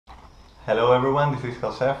Hello everyone, this is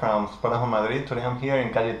Jose from Spotahome, Madrid. Today I'm here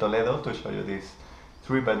in Calle Toledo to show you this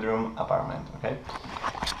 3-bedroom apartment, okay?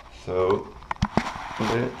 So,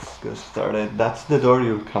 let's get started. That's the door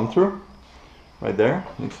you come through, right there.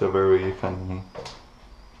 It's a very funny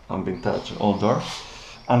and vintage old door.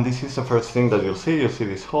 And this is the first thing that you'll see. You'll see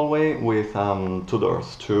this hallway with two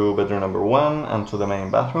doors, to bedroom number 1 and to the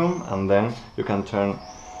main bathroom, and then you can turn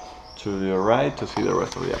to your right to see the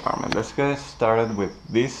rest of the apartment. Let's get started with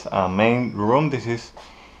this main room. This is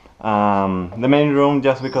the main room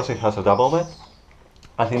just because it has a double bed.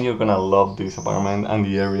 I think you're gonna love this apartment, and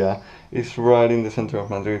the area is right in the center of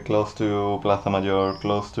Madrid, close to Plaza Mayor,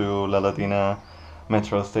 close to La Latina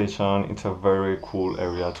metro station. It's a very cool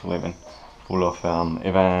area to live in, full of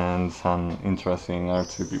events and interesting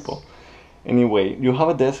artsy people. Anyway, you have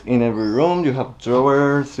a desk in every room, you have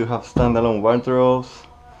drawers, you have standalone wardrobes,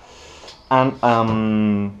 and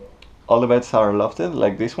all the beds are lofted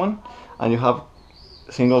like this one, and you have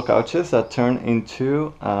single couches that turn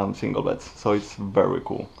into single beds, so it's very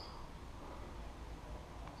cool.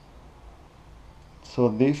 So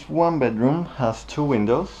this one bedroom has 2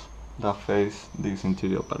 windows that face this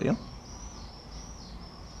interior patio.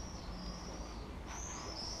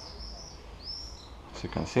 As you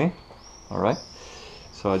can see. Alright,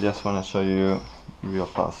 so I just want to show you real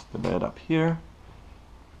fast the bed up here.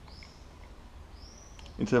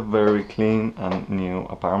 It's a very clean and new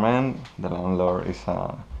apartment. The landlord is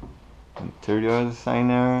an interior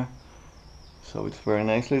designer, so it's very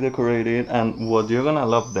nicely decorated. And what you're gonna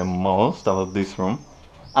love the most about this room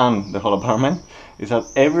and the whole apartment is that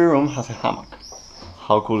every room has a hammock.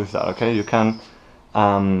 How cool is that? Okay, you can,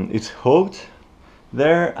 it's hooked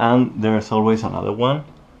there, and there's always another one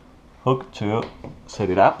hooked to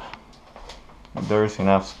set it up. There's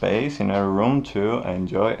enough space in every room to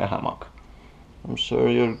enjoy a hammock. I'm sure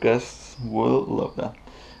your guests will love that.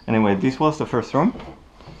 Anyway, this was the first room,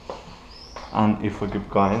 and if we keep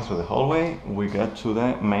going through the hallway, we get to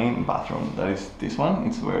the main bathroom. That is this one.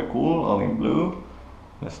 It's very cool, all in blue.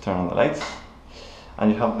 Let's turn on the lights,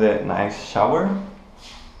 and you have the nice shower,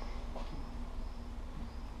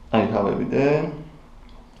 and you have a bidet,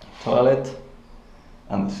 toilet,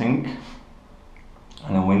 and the sink,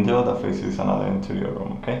 and a window that faces another interior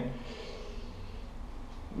room. Okay.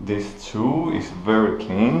 This too is very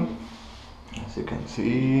clean, as you can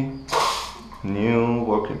see, new,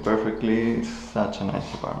 working perfectly. It's such a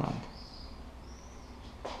nice apartment.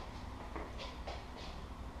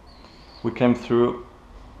 We came through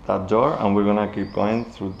that door, and we're gonna keep going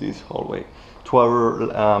through this hallway. To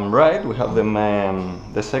our right, we have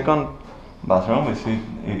the second bathroom. We see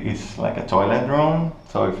it's like a toilet room,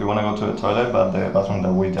 so if you want to go to the toilet but the bathroom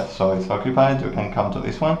that we just saw is occupied, you can come to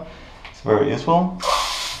this one. It's very useful.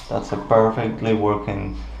 That's a perfectly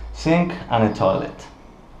working sink and a toilet.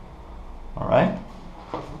 Alright.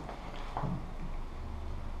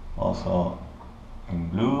 Also in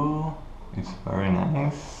blue, it's very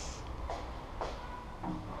nice.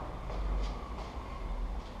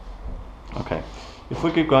 Okay, if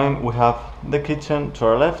we keep going, we have the kitchen to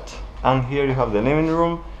our left, and here you have the living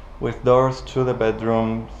room with doors to the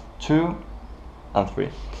bedrooms 2 and 3.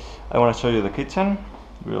 I want to show you the kitchen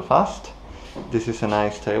real fast. This is a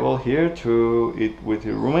nice table here to eat with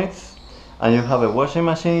your roommates, and you have a washing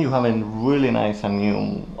machine, you have a really nice and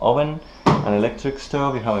new oven, an electric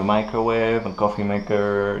stove, you have a microwave, a coffee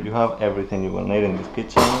maker, you have everything you will need in this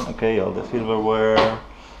kitchen. Okay, all the silverware,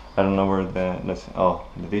 I don't know where the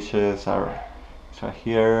dishes are. It's right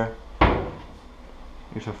here.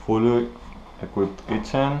 It's a fully equipped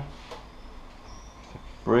kitchen. It's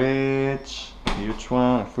a fridge, a huge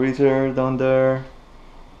one, a freezer down there.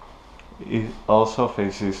 It also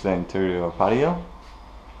faces the interior patio.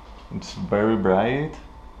 It's very bright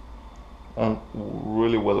and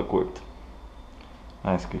really well equipped.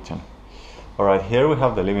 Nice kitchen. Alright, here we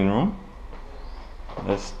have the living room.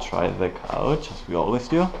 Let's try the couch, as we always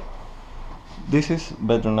do. This is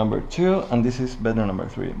bedroom number 2, and this is bedroom number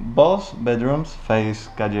 3. Both bedrooms face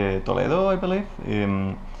Calle Toledo, I believe.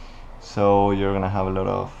 So you're gonna have a lot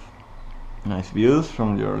of nice views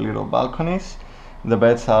from your little balconies. The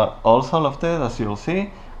beds are also lofted, as you'll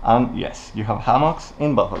see, and yes, you have hammocks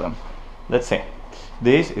in both of them. Let's see.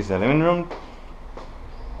 This is the living room.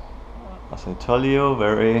 As I told you,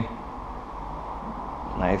 very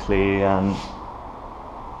nicely, and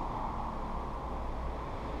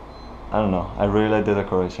I don't know, I really like the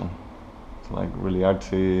decoration. It's like really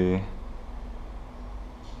artsy.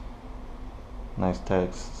 Nice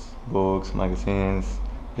texts, books, magazines.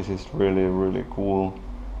 This is really, really cool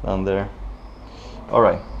down there.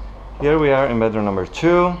 Alright, here we are in bedroom number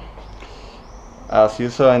 2. as you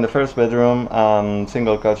saw in the first bedroom,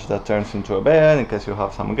 single couch that turns into a bed in case you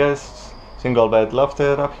have some guests, single bed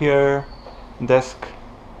lofted up here, desk.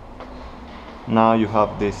 Now you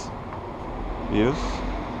have these views.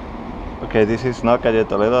 Okay, this is not Calle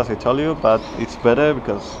Toledo as I told you, but it's better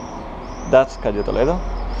because that's Calle Toledo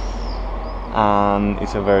and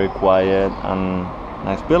it's a very quiet and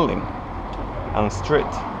nice building and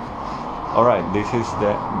street. Alright, this is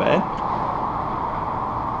the bed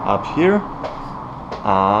up here,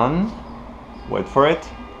 and wait for it,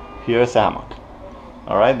 here's a hammock.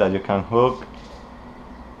 Alright, that you can hook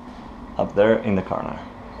up there in the corner.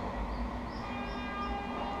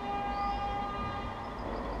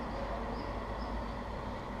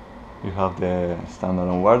 You have the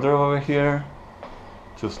standalone wardrobe over here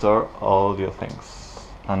to store all your things.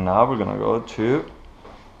 And now we're gonna go to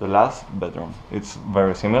the last bedroom. It's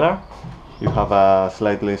very similar. You have a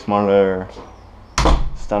slightly smaller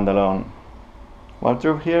standalone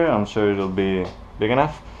wardrobe here. I'm sure it'll be big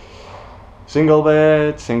enough. Single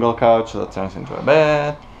bed, single couch that turns into a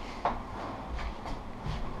bed.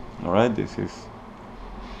 Alright, this is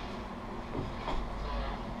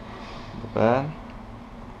the bed.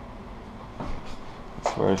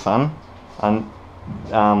 It's very fun.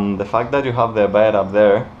 And the fact that you have the bed up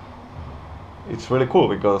there, it's really cool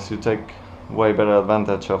because you take way better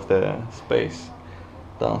advantage of the space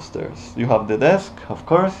downstairs. You have the desk, of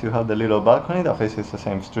course, you have the little balcony that faces the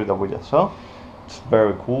same street that we just saw. It's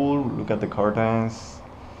very cool. Look at the curtains,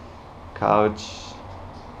 couch,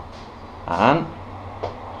 and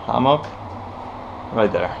hammock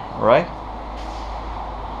right there. Alright?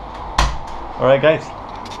 Alright guys,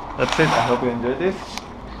 that's it. I hope you enjoyed this.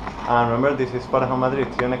 And remember, this is Spotahome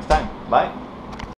Madrid. See you next time. Bye.